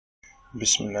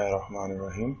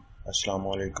बिस्मिल्लाहिर्रहमानिर्रहीम। अस्सलाम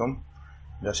वालेकुम।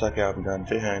 जैसा कि आप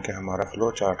जानते हैं कि हमारा फ़्लो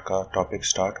चार्ट का टॉपिक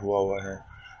स्टार्ट हुआ है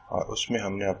और उसमें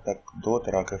हमने अब तक दो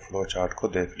तरह के फ़्लो चार्ट को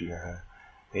देख लिया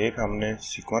है। एक हमने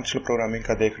सीक्वेंशियल प्रोग्रामिंग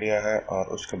का देख लिया है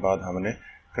और उसके बाद हमने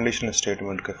कंडीशनल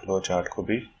स्टेटमेंट के फ़्लो चार्ट को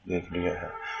भी देख लिया है।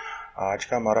 आज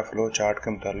का हमारा फ़्लो चार्ट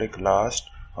के मुतालिक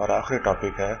लास्ट और आखिरी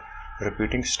टॉपिक है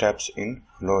repeating steps in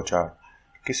flow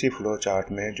chart. किसी फ़्लो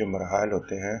चार्ट में जो मराहल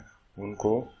होते हैं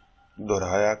उनको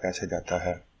दोहराया कैसे जाता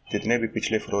है। जितने भी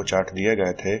पिछले फ़्लो चार्ट दिए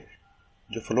गए थे,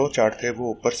 जो फ़्लो चार्ट थे वो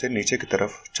ऊपर से नीचे की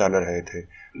तरफ चल रहे थे,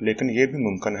 लेकिन ये भी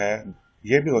मुमकिन है,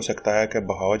 ये भी हो सकता है कि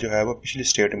बहाव जो है वो पिछली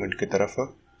स्टेटमेंट की तरफ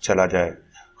चला जाए,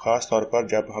 ख़ास तौर पर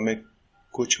जब हमें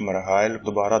कुछ मराहल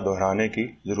दोबारा दोहराने की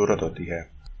ज़रूरत होती है।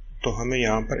 तो हमें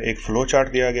यहाँ पर एक फ़्लो चार्ट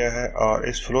दिया गया है और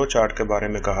इस फ़्लो चार्ट के बारे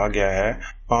में कहा गया है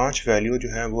 5 वैल्यू जो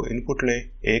है वो इनपुट लें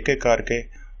एक एक करके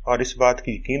और इस बात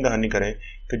की यकीन दहानी करें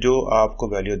कि जो आपको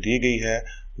वैल्यू दी गई है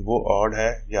वो ऑड है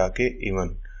या कि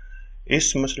इवन।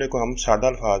 इस मसले को हम सादा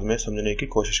अल्फाज में समझने की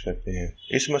कोशिश करते हैं।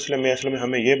 इस मसले में असल में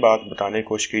हमें ये बात बताने की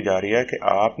कोशिश की जा रही है कि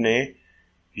आपने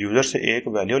यूज़र से एक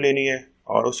वैल्यू लेनी है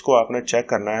और उसको आपने चेक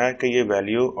करना है कि ये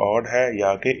वैल्यू ऑड है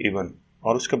या कि इवन,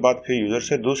 और उसके बाद फिर यूज़र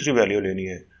से दूसरी वैल्यू लेनी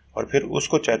है और फिर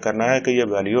उसको चेक करना है कि ये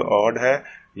वैल्यू ऑड है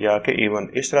या कि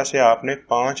इवन। इस तरह से आपने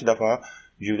 5 दफ़ा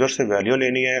यूज़र से वैल्यू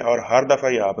लेनी है और हर दफ़ा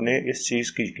ही आपने इस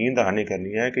चीज़ की यकीन दहानी करनी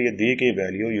है कि ये दी गई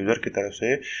वैल्यू यूज़र की तरफ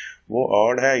से वो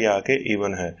ऑड है या कि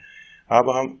इवन है। अब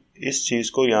हम इस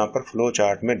चीज़ को यहाँ पर फ़्लो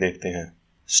चार्ट में देखते हैं।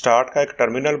 स्टार्ट का एक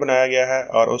टर्मिनल बनाया गया है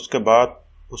और उसके बाद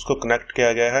उसको कनेक्ट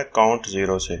किया गया है काउंट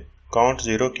ज़ीरो से। काउंट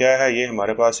ज़ीरो क्या है? ये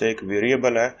हमारे पास एक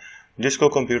वेरिएबल है जिसको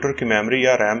कंप्यूटर की मेमोरी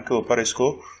या रैम के ऊपर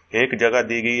इसको एक जगह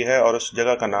दी गई है और उस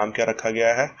जगह का नाम क्या रखा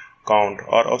गया है? काउंट।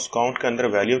 और उस काउंट के अंदर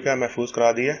वैल्यू क्या महफूज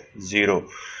करा दी है? ज़ीरो।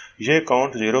 ये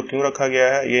काउंट ज़ीरो क्यों रखा गया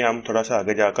है ये हम थोड़ा सा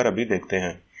आगे जाकर अभी देखते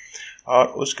हैं। और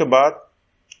उसके बाद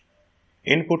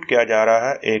इनपुट किया जा रहा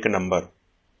है एक नंबर।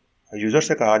 यूज़र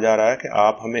से कहा जा रहा है कि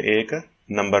आप हमें एक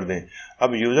नंबर दें।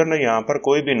 अब यूज़र ने यहाँ पर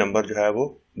कोई भी नंबर जो है वो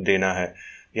देना है।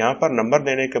 यहाँ पर नंबर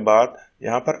देने के बाद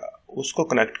यहाँ पर उसको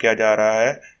कनेक्ट किया जा रहा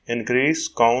है इंक्रीज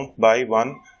काउंट बाय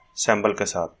 1 सिंबल के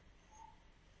साथ।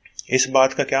 इस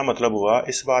बात का क्या मतलब हुआ?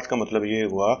 इस बात का मतलब ये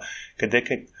हुआ कि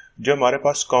देखें, जो हमारे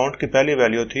पास काउंट की पहली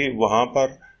वैल्यू थी वहाँ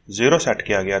पर 0 सेट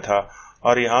किया गया था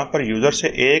और यहाँ पर यूज़र से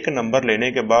एक नंबर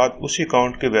लेने के बाद उसी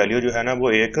काउंट की वैल्यू जो है ना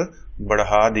वो एक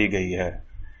बढ़ा दी गई है।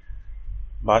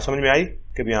 बात समझ में आई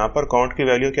कि यहाँ पर काउंट की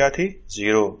वैल्यू क्या थी?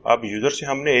 0। अब यूज़र से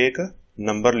हमने एक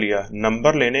नंबर लिया,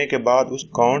 नंबर लेने के बाद उस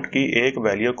काउंट की एक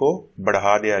वैल्यू को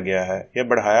बढ़ा दिया गया है। यह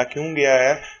बढ़ाया क्यों गया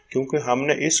है? क्योंकि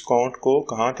हमने इस काउंट को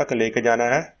कहाँ तक लेके जाना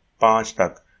है? 5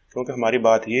 तक। क्योंकि हमारी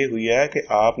बात ये हुई है कि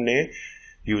आपने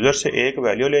यूज़र से एक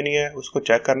वैल्यू लेनी है, उसको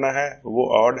चेक करना है वो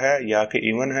ऑड है या कि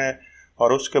इवन है,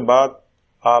 और उसके बाद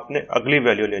आपने अगली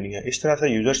वैल्यू लेनी है। इस तरह से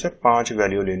यूज़र से 5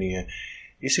 वैल्यू लेनी है।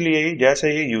 इसलिए ही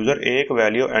जैसे ही यूज़र एक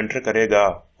वैल्यू एंटर करेगा,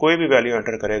 कोई भी वैल्यू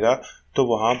एंटर करेगा, तो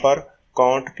वहाँ पर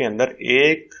काउंट के अंदर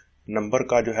एक नंबर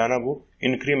का जो है ना वो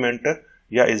इंक्रीमेंट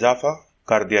या इजाफा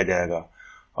कर दिया जाएगा।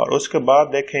 और उसके बाद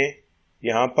देखें,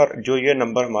 यहाँ पर जो ये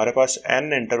नंबर हमारे पास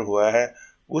n एंटर हुआ है,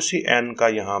 उसी n का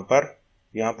यहाँ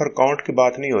पर काउंट की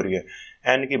बात नहीं हो रही है,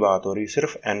 n की बात हो रही है,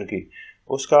 सिर्फ n की।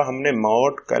 उसका हमने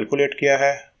मॉड कैलकुलेट किया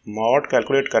है। मॉड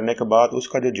कैलकुलेट करने के बाद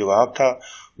उसका जो जवाब था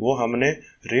वो हमने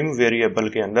रिम वेरिएबल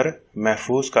के अंदर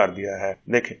महफूज कर दिया है।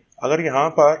 देखें, अगर यहाँ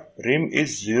पर रिम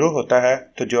इज 0 होता है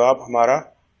तो जवाब हमारा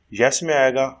यस में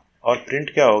आएगा और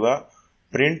प्रिंट क्या होगा?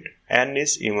 Print n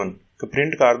is even. तो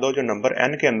प्रिंट कर दो जो नंबर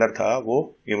n के अंदर था वो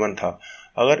इवन था।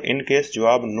 अगर इन केस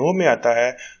जवाब नो में आता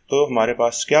है तो हमारे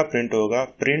पास क्या प्रिंट होगा?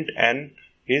 Print n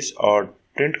is odd.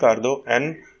 Print कर दो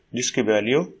n जिसकी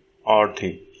वैल्यू ऑड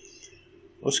थी।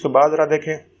 उसके बाद जरा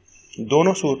देखें,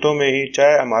 दोनों सूरतों में ही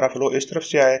चाहे हमारा फ्लो इस तरफ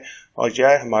से आए और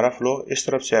चाहे हमारा फ्लो इस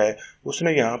तरफ से आए,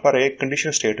 उसने यहाँ पर एक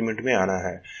कंडीशन स्टेटमेंट में आना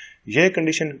है। यह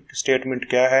कंडीशन स्टेटमेंट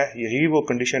क्या है? यही वो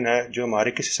कंडीशन है जो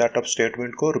हमारे किसी सेट ऑफ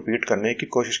स्टेटमेंट को रिपीट करने की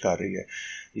कोशिश कर रही है।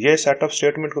 यह सेट ऑफ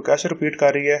स्टेटमेंट को कैसे रिपीट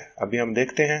कर रही है अभी हम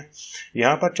देखते हैं।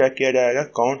 यहाँ पर चेक किया जाएगा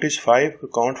काउंट इज 5,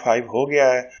 काउंट 5 हो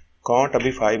गया है, काउंट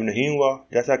अभी 5 नहीं हुआ।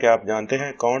 जैसा कि आप जानते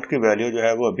हैं काउंट की वैल्यू जो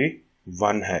है वो अभी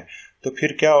 1 है। तो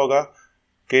फिर क्या होगा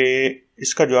कि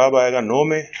इसका जवाब आएगा नो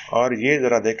में। और ये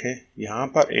ज़रा देखें, यहाँ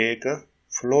पर एक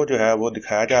फ़्लो जो है वो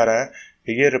दिखाया जा रहा है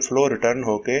कि ये फ़्लो रिटर्न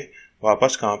होके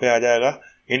वापस कहाँ पे आ जाएगा?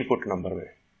 इनपुट नंबर में,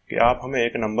 कि आप हमें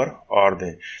एक नंबर और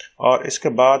दें। और इसके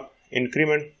बाद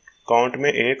इंक्रीमेंट काउंट में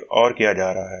एक और किया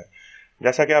जा रहा है।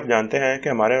 जैसा कि आप जानते हैं कि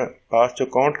हमारे पास जो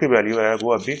काउंट की वैल्यू है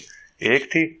वो अभी 1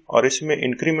 थी और इसमें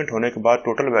इंक्रीमेंट होने के बाद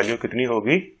टोटल वैल्यू कितनी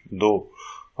होगी? 2।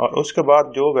 और उसके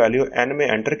बाद जो वैल्यू n में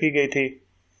एंटर की गई थी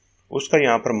उसका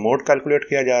यहाँ पर मोड कैलकुलेट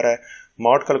किया जा रहा है।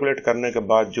 मॉड कैलकुलेट करने के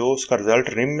बाद जो उसका रिजल्ट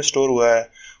रिम में स्टोर हुआ है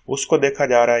उसको देखा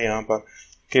जा रहा है यहाँ पर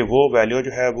कि वो वैल्यू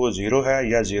जो है वो 0 है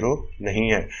या 0 नहीं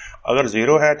है। अगर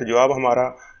 0 है तो जवाब हमारा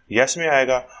यस में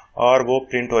आएगा और वो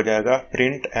प्रिंट हो जाएगा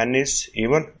प्रिंट n इज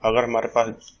इवन। अगर हमारे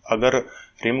पास अगर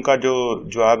रिम का जो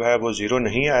जवाब है वो 0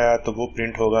 नहीं आया तो वो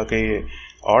प्रिंट होगा कि ये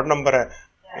ऑड नंबर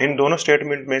है। इन दोनों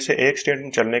स्टेटमेंट में से एक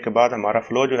स्टेटमेंट चलने के बाद हमारा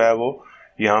फ्लो जो है वो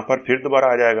यहाँ पर फिर दोबारा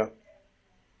आ जाएगा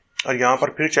और यहाँ पर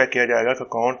फिर चेक किया जाएगा कि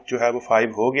काउंट जो है वो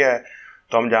 5 हो गया है।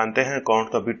 तो हम जानते हैं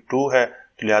काउंट तो अभी 2 है,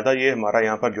 तो लिहाजा ये हमारा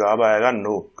यहाँ पर जवाब आएगा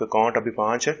नो, कि काउंट अभी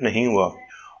 5 नहीं हुआ।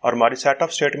 और हमारी सेट ऑफ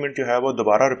स्टेटमेंट जो है वो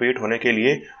दोबारा रिपीट होने के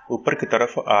लिए ऊपर की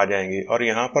तरफ आ जाएंगे और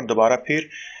यहाँ पर दोबारा फिर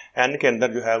n के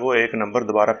अंदर जो है वो एक नंबर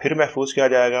दोबारा फिर महफूज किया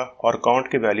जाएगा और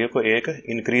काउंट की वैल्यू को एक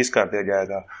इंक्रीज कर दिया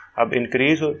जाएगा। अब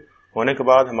इंक्रीज होने के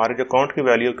बाद हमारे जो काउंट की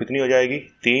वैल्यू कितनी हो जाएगी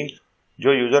 3।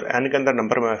 जो यूज़र n के अंदर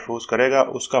नंबर महफूज करेगा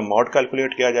उसका मॉड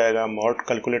कैलकुलेट किया जाएगा। मॉड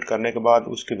कैलकुलेट करने के बाद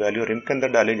उसकी वैल्यू रिम के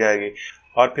अंदर डाली जाएगी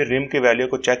और फिर रिम की वैल्यू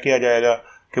को चेक किया जाएगा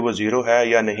कि वो 0 है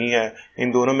या नहीं है।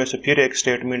 इन दोनों में से फिर एक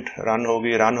स्टेटमेंट रन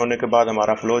होगी। रन होने के बाद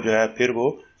हमारा फ्लो जो है फिर वो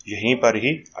यहीं पर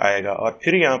ही आएगा और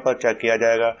फिर यहाँ पर चेक किया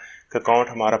जाएगा कि काउंट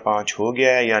हमारा 5 हो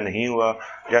गया है या नहीं हुआ।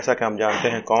 जैसा कि हम जानते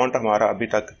हैं काउंट हमारा अभी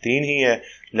तक 3 ही है,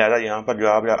 लिहाजा यहाँ पर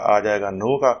जवाब आ जाएगा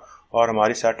नो का और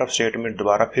हमारी सेट ऑफ स्टेटमेंट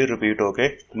दोबारा फिर रिपीट होके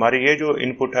हमारी ये जो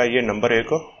इनपुट है ये नंबर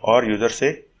एक और यूज़र से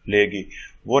लेगी।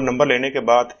 वो नंबर लेने के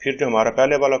बाद फिर जो हमारा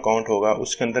पहले वाला काउंट होगा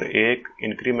उसके अंदर एक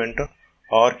इंक्रीमेंट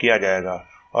और किया जाएगा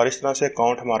और इस तरह से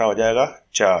काउंट हमारा हो जाएगा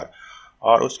 4।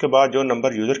 और उसके बाद जो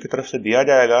नंबर यूज़र की तरफ से दिया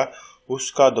जाएगा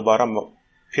उसका दोबारा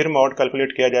फिर मॉड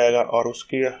कैलकुलेट किया जाएगा और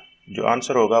उसकी जो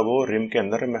आंसर होगा वो रिम के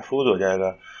अंदर महफूज हो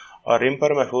जाएगा और रिम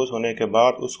पर महफूज होने के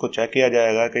बाद उसको चेक किया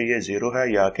जाएगा कि ये 0 है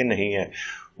या कि नहीं है।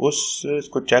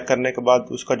 उसको चेक करने के बाद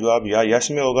उसका जवाब या यस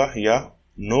में होगा या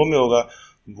नो में होगा।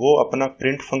 वो अपना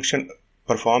प्रिंट फंक्शन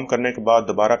परफॉर्म करने के बाद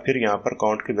दोबारा फिर यहाँ पर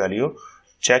काउंट की वैल्यू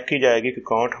चेक की जाएगी कि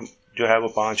काउंट जो है वो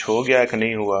 5 हो गया है कि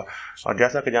नहीं हुआ। और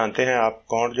जैसा कि जानते हैं आप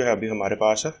काउंट जो है अभी हमारे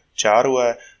पास 4 हुआ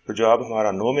है तो जवाब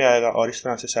हमारा नो में आएगा और इस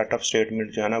तरह से सेट ऑफ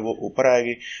स्टेटमेंट जो है ना वो ऊपर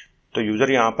आएगी। तो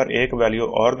यूज़र यहाँ पर एक वैल्यू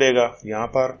और देगा, यहाँ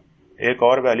पर एक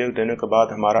और वैल्यू देने के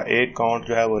बाद हमारा एक काउंट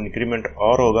जो है वो इंक्रीमेंट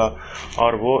और होगा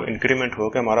और वो इंक्रीमेंट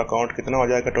होकर हमारा काउंट कितना हो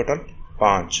जाएगा टोटल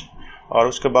 5। और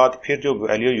उसके बाद फिर जो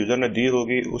वैल्यू यूज़र ने दी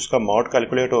होगी उसका मॉड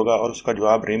कैलकुलेट होगा और उसका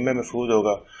जवाब रिम में महफूज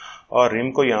होगा और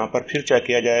रिम को यहाँ पर फिर चेक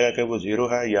किया जाएगा कि वो 0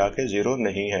 है या कि 0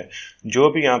 नहीं है। जो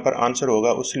भी यहाँ पर आंसर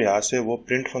होगा उस लिहाज से वो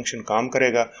प्रिंट फंक्शन काम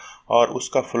करेगा और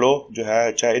उसका फ्लो जो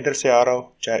है चाहे इधर से आ रहा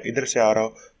हो चाहे इधर से आ रहा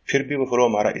हो फिर भी वो फ्लो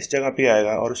हमारा इस जगह पे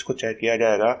आएगा और उसको चेक किया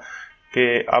जाएगा कि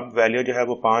अब वैल्यू जो है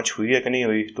वो 5 हुई है कि नहीं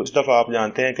हुई। तो इस दफ़ा आप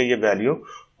जानते हैं कि ये वैल्यू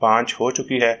 5 हो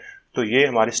चुकी है तो ये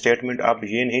हमारी स्टेटमेंट अब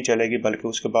ये नहीं चलेगी बल्कि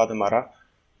उसके बाद हमारा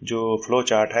जो फ्लो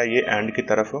चार्ट है ये एंड की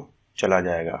तरफ चला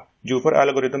जाएगा। जो ऊपर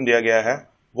एल्गोरिथम दिया गया है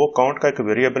वो काउंट का एक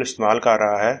वेरिएबल इस्तेमाल कर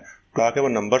रहा है ताकि वो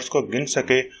नंबर्स को गिन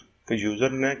सके कि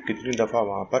यूज़र ने कितनी दफ़ा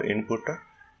वहाँ पर इनपुट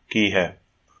की है।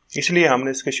 इसलिए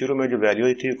हमने इसके शुरू में जो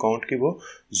वैल्यू थी काउंट की वो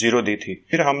 0 दी थी,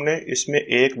 फिर हमने इसमें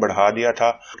एक बढ़ा दिया था।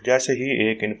 जैसे ही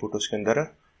एक इनपुट उसके अंदर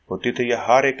होती थी या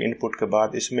हर एक इनपुट के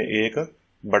बाद इसमें एक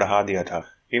बढ़ा दिया था।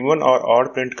 इवन और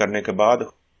ऑड प्रिंट करने के बाद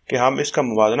कि हम इसका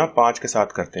मुवाजना 5 के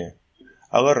साथ करते हैं।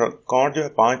 अगर काउंट जो है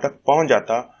 5 तक पहुंच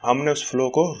जाता हमने उस फ्लो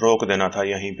को रोक देना था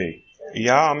यहीं पे,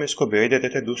 या हम इसको भेज देते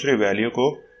थे दूसरी वैल्यू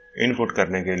को इनपुट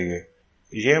करने के लिए।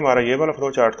 ये हमारा ये वाला फ्लो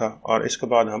चार्ट था और इसके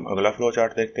बाद हम अगला फ्लो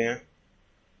चार्ट देखते हैं।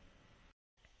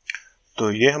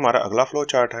 तो ये हमारा अगला फ्लो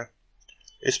चार्ट है।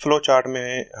 इस फ्लो चार्ट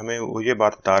में हमें वो ये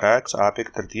बात बता रहा है कि आप एक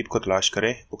तरतीब को तलाश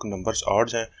करें, वो नंबर्स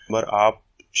ऑड्स हैं पर आप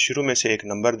शुरू में से एक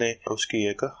नंबर दें और उसकी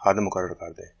एक हद मुकर्रर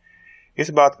कर दें। इस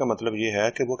बात का मतलब ये है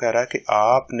कि वो कह रहा है कि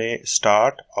आपने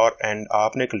स्टार्ट और एंड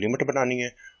आपने एक लिमिट बनानी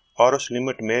है और उस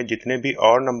लिमिट में जितने भी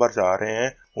और नंबर्स आ रहे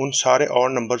हैं उन सारे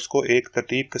और नंबर्स को एक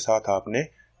तरतीब के साथ आपने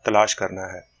तलाश करना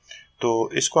है। तो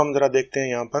इसको हम ज़रा देखते हैं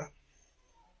यहाँ पर।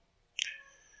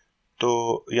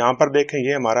 तो यहाँ पर देखें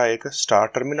ये हमारा एक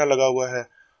स्टार्ट टर्मिनल लगा हुआ है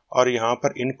और यहाँ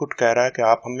पर इनपुट कह रहा है कि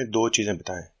आप हमें 2 चीज़ें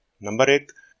बताएं। नंबर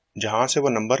 1 जहाँ से वो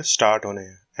नंबर स्टार्ट होने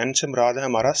हैं, एन से मुराद है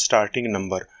हमारा स्टार्टिंग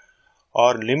नंबर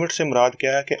और लिमिट से मुराद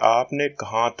क्या है कि आपने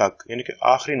कहाँ तक यानी कि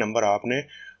आखिरी नंबर आपने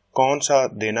कौन सा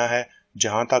देना है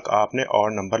जहाँ तक आपने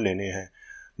और नंबर लेने हैं।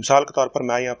 मिसाल के तौर पर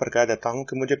मैं यहाँ पर कह देता हूँ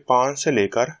कि मुझे 5 से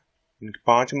लेकर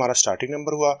 5 हमारा स्टार्टिंग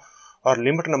नंबर हुआ और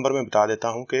लिमिट नंबर में बता देता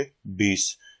हूँ कि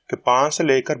 20 कि 5 से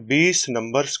लेकर 20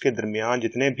 नंबर्स के दरमियान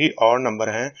जितने भी और नंबर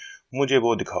हैं मुझे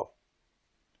वो दिखाओ।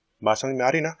 बात समझ में आ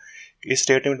रही ना? इस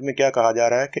स्टेटमेंट में क्या कहा जा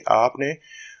रहा है कि आपने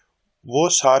वो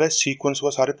सारे सीक्वेंस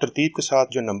वो सारे तरतीब के साथ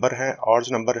जो नंबर हैं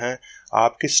ऑड्स नंबर हैं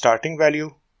आपकी स्टार्टिंग वैल्यू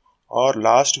और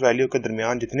लास्ट वैल्यू के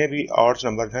दरमियान जितने भी ऑड्स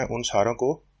नंबर हैं उन सारों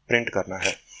को प्रिंट करना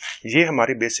है। ये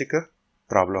हमारी बेसिक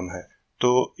प्रॉब्लम है।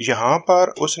 तो यहाँ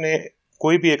पर उसने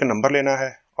कोई भी एक नंबर लेना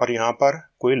है और यहाँ पर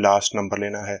कोई लास्ट नंबर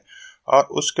लेना है, और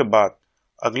उसके बाद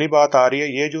अगली बात आ रही है,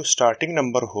 ये जो स्टार्टिंग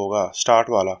नंबर होगा स्टार्ट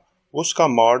वाला, उसका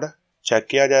मॉड चेक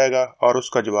किया जाएगा और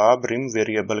उसका जवाब रिम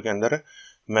वेरिएबल के अंदर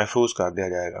महफूज कर दिया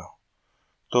जाएगा।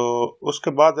 तो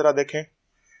उसके बाद ज़रा देखें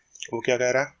वो क्या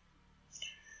कह रहा है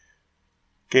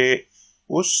कि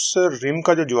उस रिम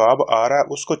का जो जवाब आ रहा है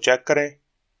उसको चेक करें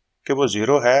कि वो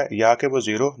ज़ीरो है या कि वो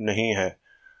ज़ीरो नहीं है।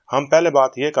 हम पहले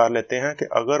बात ये कर लेते हैं कि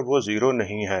अगर वो ज़ीरो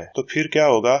नहीं है तो फिर क्या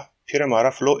होगा, फिर हमारा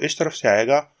फ्लो इस तरफ से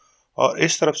आएगा और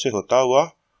इस तरफ से होता हुआ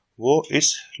वो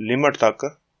इस लिमिट तक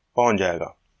पहुंच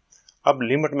जाएगा। अब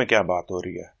लिमिट में क्या बात हो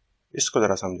रही है इसको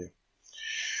ज़रा समझें।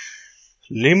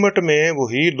 लिमिट में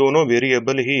वही दोनों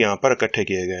वेरिएबल ही यहाँ पर इकट्ठे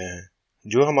किए गए हैं,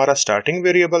 जो हमारा स्टार्टिंग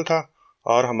वेरिएबल था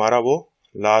और हमारा वो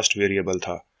लास्ट वेरिएबल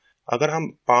था। अगर हम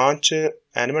 5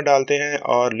 n में डालते हैं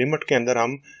और लिमिट के अंदर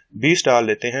हम 20 डाल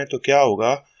देते हैं तो क्या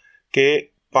होगा कि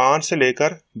 5 से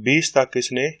लेकर 20 तक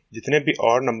इसने जितने भी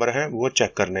ऑड नंबर हैं वो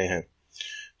चेक करने हैं।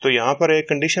 तो यहाँ पर एक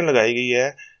कंडीशन लगाई गई है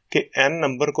कि n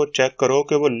नंबर को चेक करो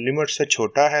कि वो लिमिट से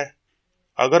छोटा है।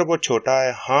 अगर वो छोटा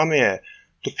है, हाँ में है,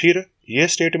 तो फिर ये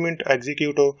स्टेटमेंट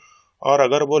एग्जीक्यूट हो, और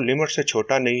अगर वो लिमिट से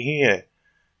छोटा नहीं है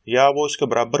या वो उसके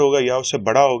बराबर होगा या उससे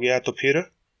बड़ा हो गया तो फिर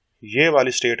ये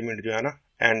वाली स्टेटमेंट जो है ना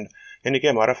एंड, यानी कि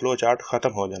हमारा फ्लो चार्ट ख़त्म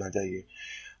हो जाना चाहिए।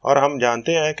 और हम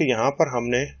जानते हैं कि यहाँ पर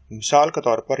हमने मिसाल के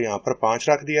तौर पर यहाँ पर 5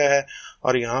 रख दिया है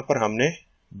और यहाँ पर हमने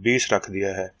 20 रख दिया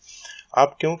है।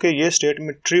 अब क्योंकि ये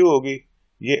स्टेटमेंट ट्रू होगी,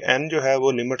 ये n जो है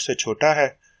वो लिमिट से छोटा है,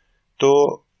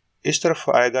 तो इस तरफ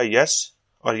आएगा यस,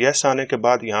 और यस आने के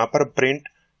बाद यहाँ पर प्रिंट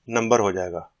नंबर हो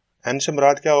जाएगा। n से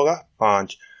मुराद क्या होगा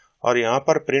 5, और यहाँ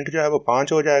पर प्रिंट जो है वो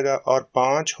 5 हो जाएगा, और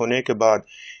 5 होने के बाद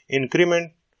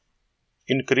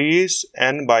इंक्रीज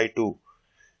n बाई 2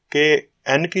 के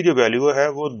n की जो वैल्यू है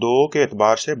वो 2 के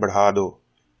एतबार से बढ़ा दो।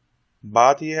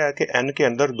 बात यह है कि n के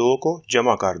अंदर 2 को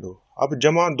जमा कर दो। अब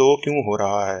जमा 2 क्यों हो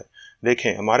रहा है,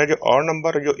 देखें हमारे जो और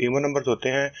नंबर जो इवन नंबर होते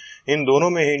हैं, इन दोनों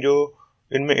में ही जो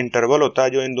इनमें इंटरवल होता है,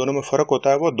 जो इन दोनों में फ़र्क होता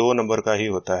है वो 2 नंबर का ही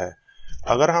होता है।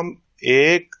 अगर हम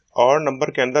एक और नंबर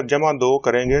के अंदर जमा 2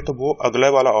 करेंगे तो वो अगले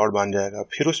वाला ऑड बन जाएगा,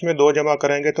 फिर उसमें 2 जमा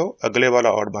करेंगे तो अगले वाला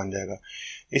ऑड बन जाएगा।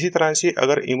 इसी तरह से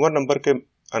अगर इवन नंबर के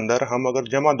अंदर हम अगर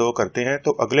जमा 2 करते हैं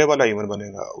तो अगले वाला इवन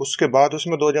बनेगा, उसके बाद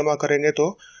उसमें 2 जमा करेंगे तो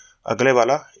अगले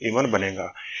वाला इवन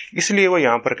बनेगा। इसलिए वो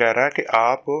यहाँ पर कह रहा है कि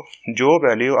आप जो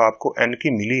वैल्यू आपको n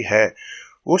की मिली है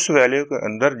उस वैल्यू के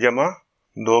अंदर जमा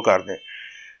 2 कर दें।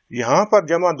 यहाँ पर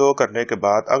जमा 2 करने के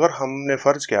बाद अगर हमने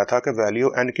फ़र्ज़ किया था कि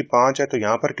वैल्यू n की 5 है तो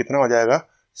यहाँ पर कितना हो जाएगा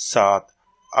 7।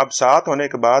 अब 7 होने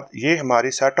के बाद ये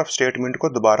हमारी सेट ऑफ स्टेटमेंट को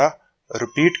दोबारा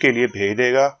रिपीट के लिए भेज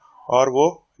देगा और वो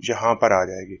यहाँ पर आ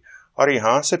जाएगी, और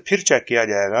यहाँ से फिर चेक किया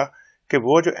जाएगा कि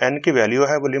वो जो n की वैल्यू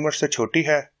है वो लिमिट से छोटी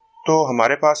है। तो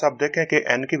हमारे पास आप देखें कि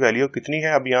n की वैल्यू कितनी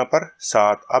है, अब यहाँ पर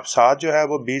 7। अब 7 जो है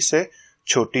वो 20 से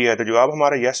छोटी है, तो जवाब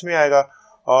हमारा यस में आएगा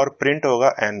और प्रिंट होगा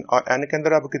n, और n के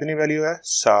अंदर अब कितनी वैल्यू है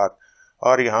 7,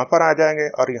 और यहाँ पर आ जाएंगे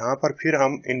और यहाँ पर फिर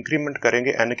हम इंक्रीमेंट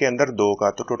करेंगे n के अंदर 2 का,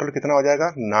 तो टोटल कितना हो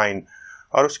जाएगा 9।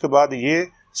 और उसके बाद ये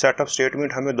सेट ऑफ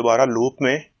स्टेटमेंट हमें दोबारा लूप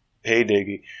में भेज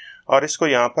देगी और इसको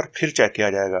यहाँ पर फिर चेक किया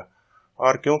जाएगा,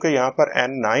 और क्योंकि यहाँ पर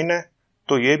n 9 है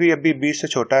तो ये भी अभी 20 से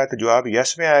छोटा है, तो जवाब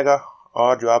यस में आएगा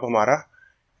और जवाब हमारा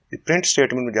प्रिंट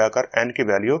स्टेटमेंट में जाकर n की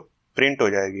वैल्यू प्रिंट हो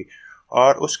जाएगी।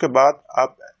 और उसके बाद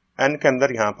अब n के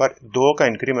अंदर यहाँ पर 2 का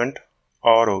इंक्रीमेंट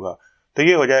और होगा, तो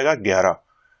ये हो जाएगा 11।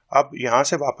 अब यहाँ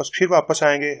से फिर वापस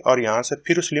आएंगे और यहाँ से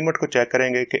फिर उस लिमिट को चेक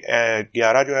करेंगे कि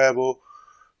 11 जो है वो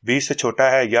 20 से छोटा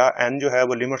है या n जो है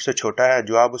वो लिमिट से छोटा है,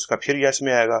 जवाब उसका फिर यस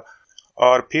में आएगा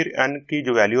और फिर n की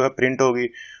जो वैल्यू है प्रिंट होगी।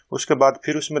 उसके बाद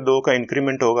फिर उसमें 2 का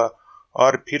इंक्रीमेंट होगा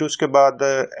और फिर उसके बाद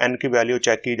n की वैल्यू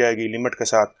चेक की जाएगी लिमिट के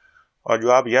साथ, और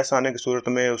जवाब यस आने की सूरत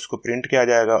में उसको प्रिंट किया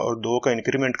जाएगा और 2 का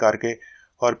इंक्रीमेंट करके,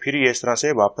 और फिर ये इस तरह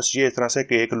से वापस ये इस तरह से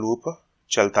कि एक लूप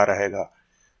चलता रहेगा।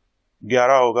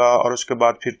 11 होगा और उसके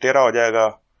बाद फिर 13 हो जाएगा,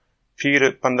 फिर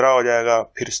 15 हो जाएगा,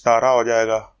 फिर 17 हो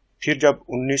जाएगा, फिर जब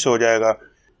 19 हो जाएगा,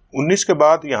 19 के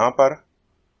बाद यहाँ पर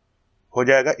हो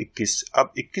जाएगा 21।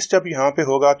 अब 21 जब यहाँ पे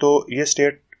होगा तो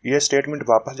ये स्टेटमेंट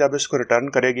वापस जब इसको रिटर्न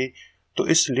करेगी तो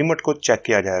इस लिमिट को चेक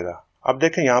किया जाएगा। अब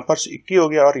देखें यहाँ पर 21 हो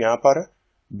गया और यहाँ पर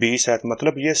 20 है, तो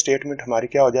मतलब ये स्टेटमेंट हमारी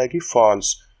क्या हो जाएगी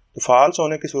फॉल्स। तो फॉल्स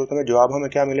होने की सूरत में जवाब हमें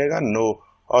क्या मिलेगा नो,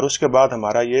 और उसके बाद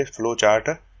हमारा ये फ्लो चार्ट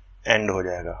एंड हो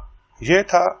जाएगा। ये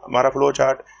था हमारा फ्लो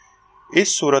चार्ट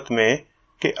इस सूरत में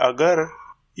कि अगर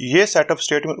ये सेट ऑफ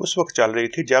स्टेटमेंट उस वक्त चल रही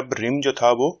थी जब रिम जो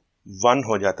था वो 1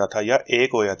 हो जाता था या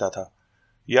 1 हो जाता था,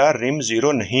 या रिम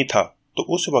 0 नहीं था, तो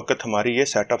उस वक्त हमारी ये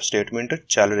सेट ऑफ स्टेटमेंट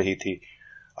चल रही थी।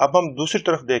 अब हम दूसरी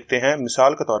तरफ देखते हैं,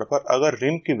 मिसाल के तौर पर अगर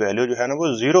रिम की वैल्यू जो है ना वो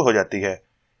 0 हो जाती है,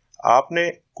 आपने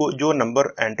को जो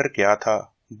नंबर एंटर किया था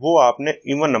वो आपने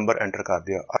इवन नंबर एंटर कर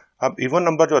दिया। अब इवन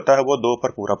नंबर जो होता है वो 2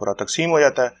 पर पूरा पूरा तकसीम हो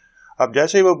जाता है। अब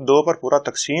जैसे ही वो 2 पर पूरा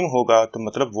तकसीम होगा तो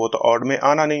मतलब वो तो ऑड में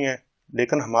आना नहीं है,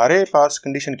 लेकिन हमारे पास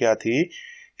कंडीशन क्या थी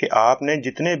कि आपने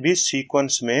जितने भी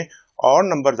सीक्वेंस में ऑड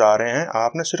नंबर्स आ रहे हैं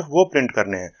आपने सिर्फ वो प्रिंट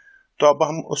करने हैं। तो अब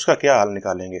हम उसका क्या हल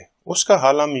निकालेंगे? उसका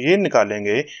हल हम ये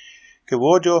निकालेंगे कि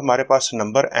वो जो हमारे पास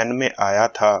नंबर n में आया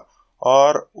था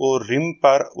और वो रिम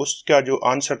पर उसका जो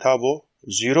आंसर था वो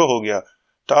 0 हो गया,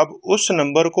 तो अब उस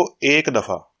नंबर को एक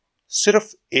दफ़ा, सिर्फ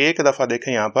एक दफ़ा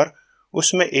देखें यहाँ पर,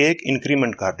 उसमें एक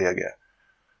इंक्रीमेंट कर दिया गया।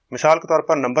 मिसाल के तौर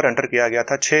पर नंबर एंटर किया गया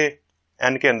था 6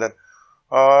 n के अंदर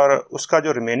और उसका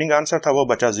जो रिमेनिंग आंसर था वो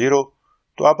बचा 0।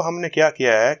 तो अब हमने क्या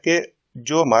किया है कि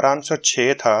जो हमारा आंसर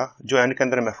 6 था जो n के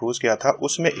अंदर महफूज किया था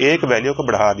उसमें एक वैल्यू को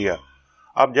बढ़ा दिया।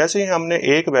 अब जैसे ही हमने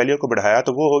एक वैल्यू को बढ़ाया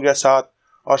तो वो हो गया 7,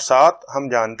 और 7 हम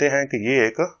जानते हैं कि ये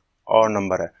एक और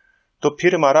नंबर है। तो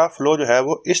फिर हमारा फ्लो जो है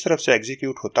वो इस तरफ से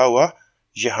एग्जीक्यूट होता हुआ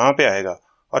यहाँ पे आएगा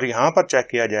और यहाँ पर चेक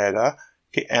किया जाएगा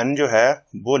कि n जो है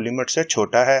वो लिमिट से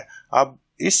छोटा है। अब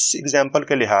इस एग्जाम्पल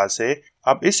के लिहाज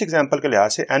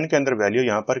से n के अंदर वैल्यू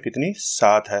यहाँ पर कितनी?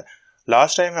 7 है।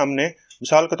 लास्ट टाइम हमने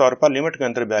मिसाल के तौर पर लिमिट के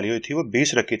अंदर वैल्यू थी वो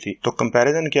 20 रखी थी, तो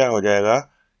कंपैरिजन क्या हो जाएगा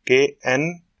कि n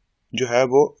जो है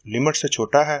वो लिमिट से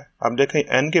छोटा है। अब देखें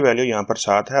n की वैल्यू यहाँ पर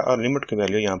 7 है और लिमिट की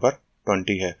वैल्यू यहाँ पर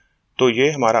 20 है, तो ये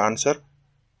हमारा आंसर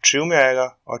ट्रू में आएगा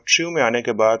और ट्रू में आने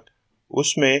के बाद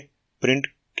उसमें प्रिंट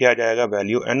किया जाएगा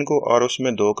वैल्यू n को और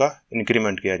उसमें 2 का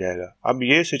इंक्रीमेंट किया जाएगा। अब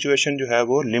ये सिचुएशन जो है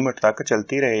वो लिमिट तक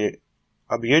चलती रहे।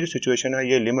 अब ये जो सिचुएशन है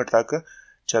ये लिमिट तक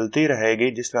चलती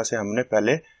रहेगी जिस तरह से हमने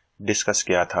पहले डिस्कस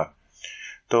किया था।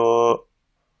 तो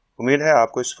उम्मीद है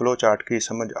आपको इस फ्लो चार्ट की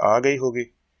समझ आ गई होगी।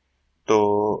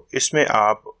 तो इसमें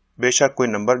आप बेशक कोई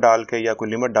नंबर डाल के या कोई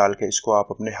लिमिट डाल के इसको आप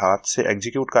अपने हाथ से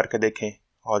एग्जीक्यूट करके देखें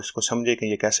और इसको समझें कि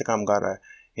ये कैसे काम कर रहा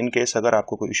है। इन केस अगर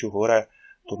आपको कोई इशू हो रहा है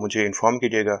तो मुझे इन्फॉर्म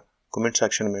कीजिएगा कमेंट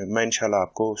सेक्शन में, मैं इंशाल्लाह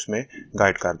आपको उसमें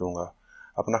गाइड कर दूंगा।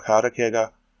 अपना ख्याल रखिएगा,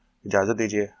 इजाज़त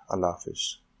दीजिए, अल्लाह हाफिज़।